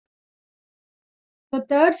இப்போ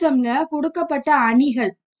தேர்ட் சம்ல கொடுக்கப்பட்ட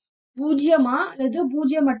அணிகள் பூஜ்ஜியமா அல்லது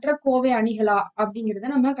பூஜ்ஜியமற்ற கோவை அணிகளா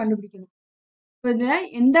அப்படிங்கிறத நம்ம கண்டுபிடிக்கணும். இப்போ இதுல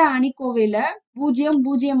எந்த அணிக்கோவையில பூஜ்ஜியம்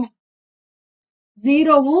பூஜ்ஜியம்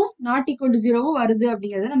ஜீரோவும் நாட் ஈக்குவல் டு ஜீரோவும் வருது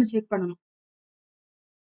அப்படிங்கிறத நம்ம செக் பண்ணணும்.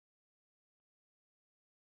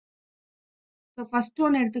 ஸோ ஃபர்ஸ்ட்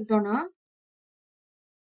ஒன்று எடுத்துக்கிட்டோம்னா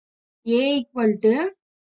ஏ ஈக்குவல் டு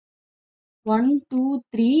 1 2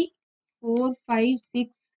 3 4 5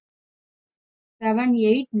 6 7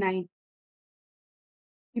 8 9.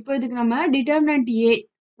 இப்போ இதுக்கு நம்ம டிட்டர்மினன்ட் ஏ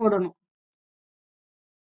போடணும்.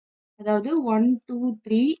 அதாவது 1 2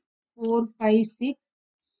 3 4 5 6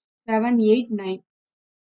 7 8 9.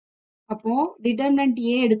 அப்போ டிட்டர்மினன்ட்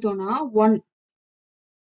ஏ எடுத்தோம்னா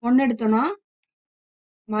 1 எடுத்தோம்னா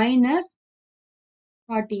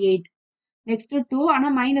 -48. நெக்ஸ்ட் 2, ஆனா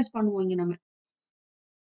மைனஸ் பண்ணுவோம் இங்க நம்ம.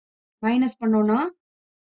 மைனஸ் பண்ணோம்னா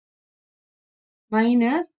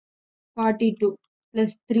 -42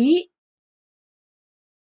 plus 3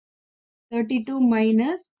 32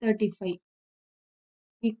 minus 35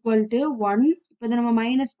 equal to 1. இப்போ இதை நம்ம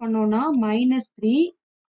மைனஸ் பண்ணோம்னா -3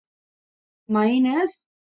 minus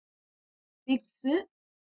 6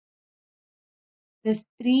 plus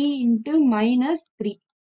 3 into -3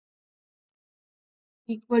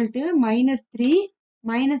 equal to -3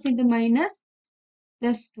 minus into minus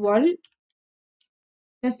plus 12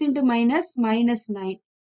 plus into minus -9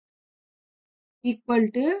 equal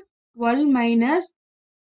to 12 minus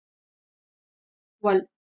 12.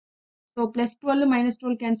 So plus 12 minus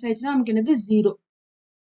 12 cancel ஆயிடுச்சுன்னா நமக்கு என்னது 0.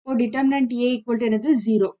 So determinant A equal to என்னது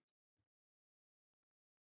 0.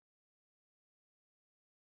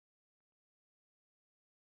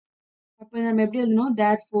 அப்போ நம்ம எப்படி எழுதணும்?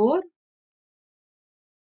 Therefore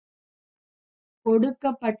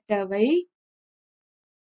கொடுக்கப்பட்டவை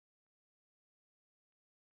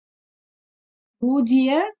பூஜ்ஜிய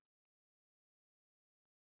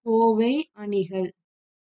கோவை அணிகள்.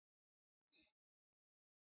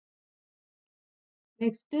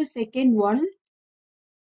 Next second one,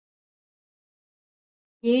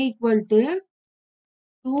 A equal to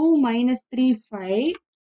 2 minus 3 5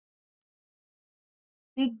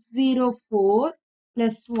 6 0 4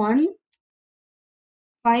 plus 1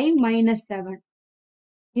 5 minus 7.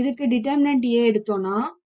 இதுக்கு டிட்டர்மினன்ட் A எடுத்தோம்னா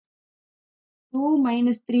 2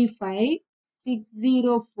 minus 3 5 6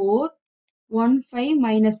 0 4 1 5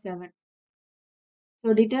 minus 7. So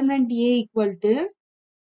determinant A equal to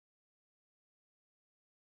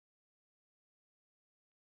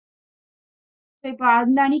இப்போ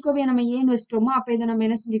அந்த அணிக்கோவையை நம்ம ஏன்னு வச்சிட்டோமோ அப்ப இதை நம்ம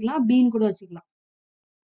என்ன செஞ்சுக்கலாம்? பீன்னு கூட வச்சுக்கலாம்.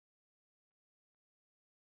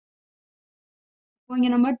 இப்போ இங்க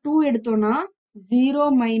நம்ம 2 எடுத்தோம்னா 0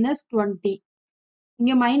 minus 20.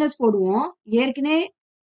 இங்க மைனஸ் போடுவோம். ஏற்கனவே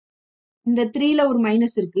இந்த 3ல ஒரு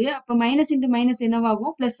மைனஸ் இருக்கு. அப்ப மைனஸ் இன்டு மைனஸ்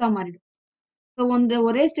என்னவாகும்? பிளஸ்ஸா மாறிடும். ஸோ இந்த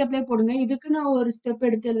ஒரே ஸ்டெப்லேயே போடுங்க. இதுக்கு நான் ஒரு ஸ்டெப்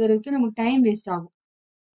எடுத்து எழுதுறதுக்கு நமக்கு டைம் வேஸ்ட் ஆகும்.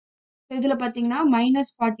 இதுல பாத்தீங்கன்னா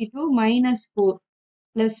 -42 -4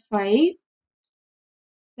 plus 5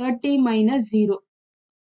 30 minus 0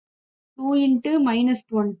 2 into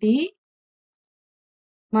 -20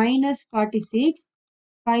 -46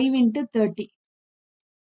 5 into 30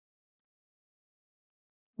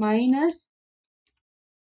 minus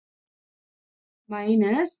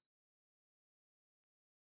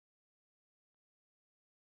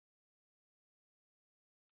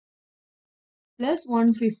plus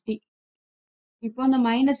 150. இப்போ அந்த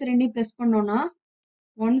மைனஸ் ரெண்டையும் பிளஸ் பண்ணோம்னா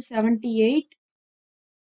 178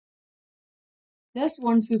 plus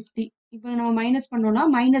 150. இப்போ நம்ம மைனஸ் பண்ணோம்னா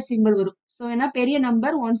மைனஸ் சிம்பிள் வரும். ஸோ ஏன்னா பெரிய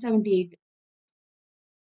நம்பர் 178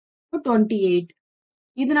 28.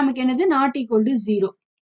 இது நமக்கு என்னது? Not equal to 0.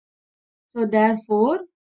 So therefore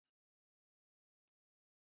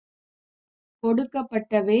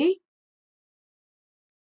கொடுக்கப்பட்டவை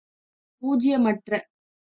பூஜ்ஜியமற்ற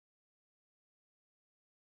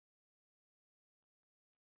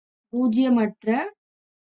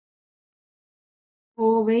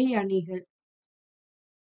கோவை அணிகள்.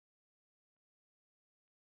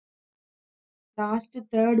 Last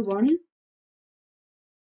third one.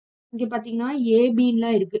 இங்க பாத்தீங்கன்னா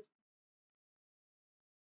ஏபின்லாம் இருக்கு.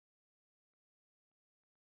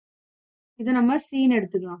 இதை நம்ம சீன்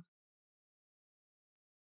எடுத்துக்கலாம்.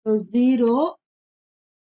 0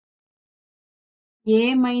 a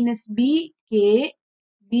minus b k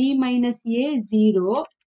b minus a 0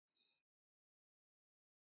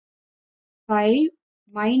 5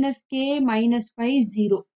 minus k minus 5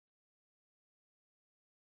 0.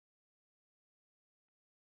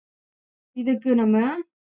 இதுக்கு நம்ம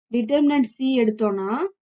டிட்டர்மினன்ட் சி எடுத்தோம்னா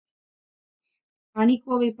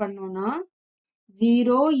அணிக்கோவை பண்ணோம்னா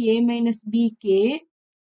 0 a minus b k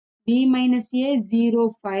b minus a 0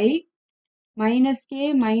 5 minus K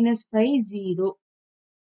minus 5 0.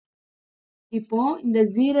 இப்போ இந்த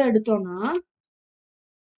 0 எடுத்தோம்னா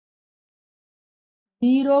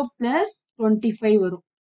 0 பிளஸ் 25 வரும்.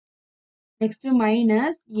 Next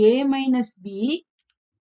minus a minus b.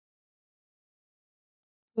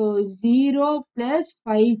 So 0 plus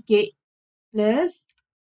 5k plus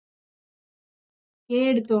k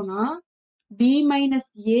எடுத்தோம்னா b minus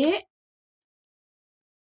a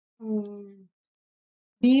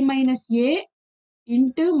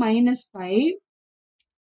into minus 5.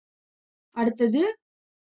 அடுத்தது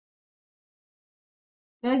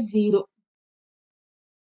பிளஸ் 0.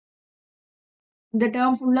 இந்த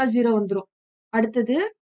டேர்ம் ஃபுல்லா 0 வந்துடும். அடுத்தது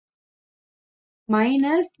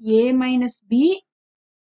minus a minus b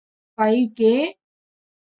 5k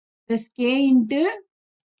plus k into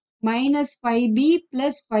minus 5b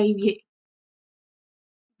plus 5a.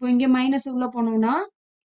 இப்போ இங்க மைனஸ் உள்ள போனோம்னா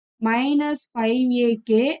மைனஸ்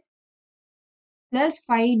 5ak பிளஸ்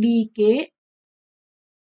 5bk.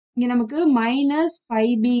 இங்க நமக்கு மைனஸ்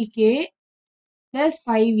 5bk பிளஸ்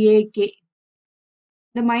 5ak.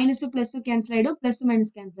 இந்த மைனஸ் பிளஸ் கேன்சல் ஆயிடும், பிளஸ்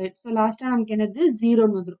மைனஸ் கேன்சல் ஆயிடும். ஸோ லாஸ்டா நமக்கு என்னது 0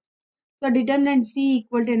 வந்துடும். So determinant c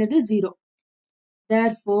equal to என்னது 0.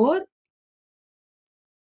 therefore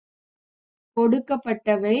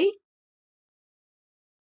கொடுக்கப்பட்டவை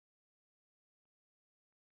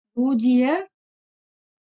பூஜ்ஜிய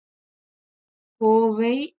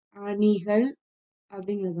கோவை அணிகள்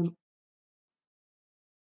அப்படின்னு எழுதணும்.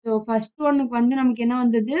 ஸோ ஃபர்ஸ்ட் ஒன்னுக்கு வந்து நமக்கு என்ன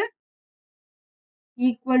வந்தது,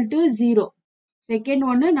 ஈக்குவல் டு 0. செகண்ட்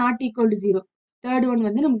ஒன்னு not equal to 0. Third one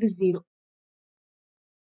வந்து நமக்கு 0.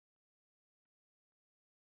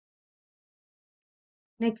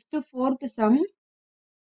 Next fourth some.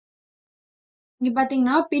 இங்க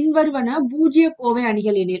பாத்தீங்கன்னா பின்வருவன பூஜ்ஜிய கோவை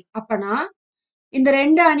அணிகள் எனில், அப்பனா இந்த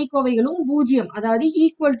ரெண்டு அணிக்கோவைகளும் பூஜ்ஜியம், அதாவது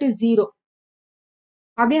ஈக்குவல் டு 0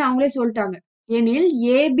 அப்படின்னு அவங்களே சொல்லிட்டாங்க. எனில்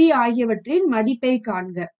ஏபி ஆகியவற்றின் மதிப்பை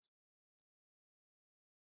காண்க.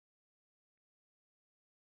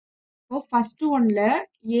 ஃபர்ஸ்ட் ஒன்ல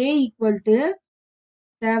a equal to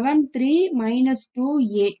 7 3 minus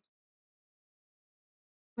 2a.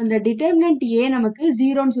 இந்த டிட்டர்மினன்ட் a நமக்கு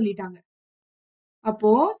 0ன்னு சொல்லிட்டாங்க.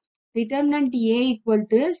 அப்போ determinant a equal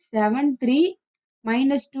to 7 3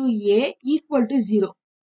 minus 2a equal to 0.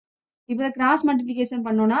 இப்போ கிராஸ் மல்டிபிளிகேஷன்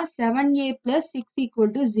பண்ணோம்னா 7a பிளஸ் 6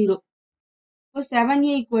 ஈக்குவல் டு 0. இப்போ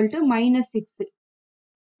 7a equal to minus 6.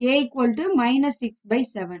 a equal to minus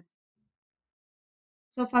 6/7.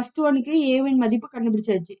 So first ஒனுக்கு ஏவின் மதிப்பு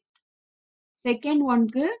கண்டுபிடிச்சாச்சு. செகண்ட்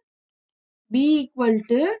ஒனுக்கு b equal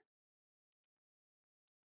to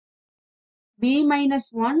b minus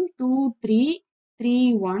 1 2 3 3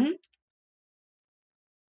 1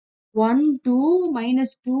 1 2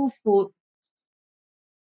 minus 2 4.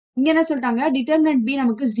 இங்க என்ன சொல்லிட்டாங்க, டிட்டர்மினன்ட் b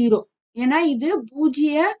நமக்கு 0. ஏன்னா இது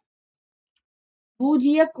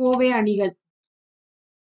பூஜ்ஜிய கோவை அணிகள்.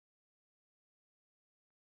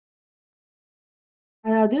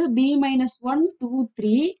 அதாவது b minus 1 2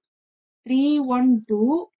 3 3 1 2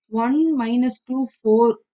 1 minus 2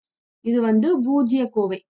 4 இது வந்து பூஜ்ஜிய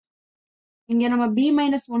கோவை. இங்க நம்ம b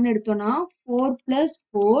minus 1 எடுத்தோம்னா 4 plus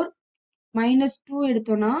 4 minus 2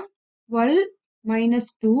 எடுத்தோம்னா 12 minus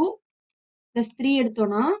 2 plus 3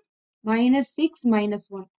 எடுத்தோம்னா minus 6 minus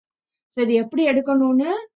 1. ஸோ இது எப்படி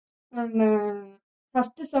எடுக்கணும்னு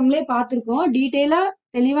ஃபர்ஸ்ட் சம்லேயே பார்த்துருக்கோம். டீட்டெயிலா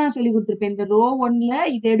தெளிவா நான் சொல்லி கொடுத்துருப்பேன். இந்த ரோ 1ல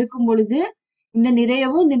இது எடுக்கும் பொழுது இந்த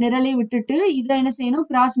நிறையவும் இந்த நிரலையும் விட்டுட்டு இதை என்ன செய்யணும்,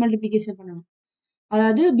 கிராஸ் மல்டிபிளிகேஷன் பண்ணணும்.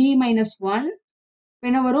 அதாவது b minus 1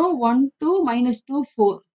 என்ன வரும் 1 2 minus 2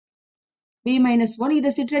 4. b minus 1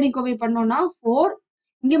 இதை சிற்றணி கோவை பண்ணோம்னா 4.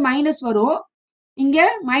 இங்க மைனஸ் வரும், இங்க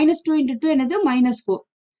மைனஸ் 2 இன்ட்டு 2 என்னது மைனஸ் 4.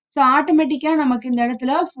 ஸோ ஆட்டோமேட்டிக்கா நமக்கு இந்த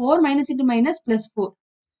இடத்துல 4 மைனஸ் இன்ட்டு மைனஸ் பிளஸ் 4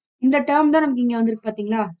 இந்த டேர்ம் தான் நமக்கு இங்க வந்துருக்கு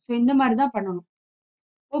பாத்தீங்களா. ஸோ இந்த மாதிரி தான் பண்ணணும்.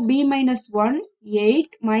 இப்போ b minus 1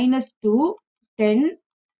 8 minus 2 10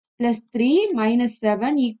 plus 3 minus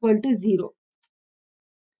 7 equal to 0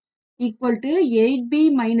 equal to 8b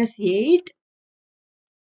minus 8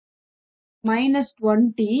 minus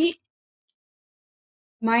 20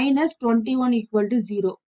 minus 21 equal to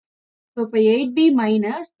 0. So இப்போ 8b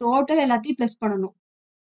minus டோட்டல் எல்லாத்தையும் பிளஸ் பண்ணணும்.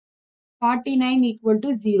 49 equal to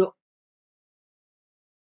 0.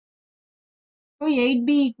 இப்போ 8b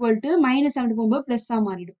equal to minus 7 போகும்போது பிளஸ்ஸா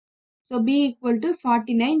மாறிடும். ஸோ b equal to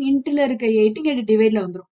 49 இன்ட்ல இருக்க 8 இங்க டிவைட்ல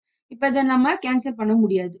வந்துடும். இப்போ இதை நம்ம கேன்சல் பண்ண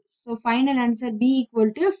முடியாது. So final answer b equal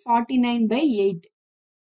to 49/8.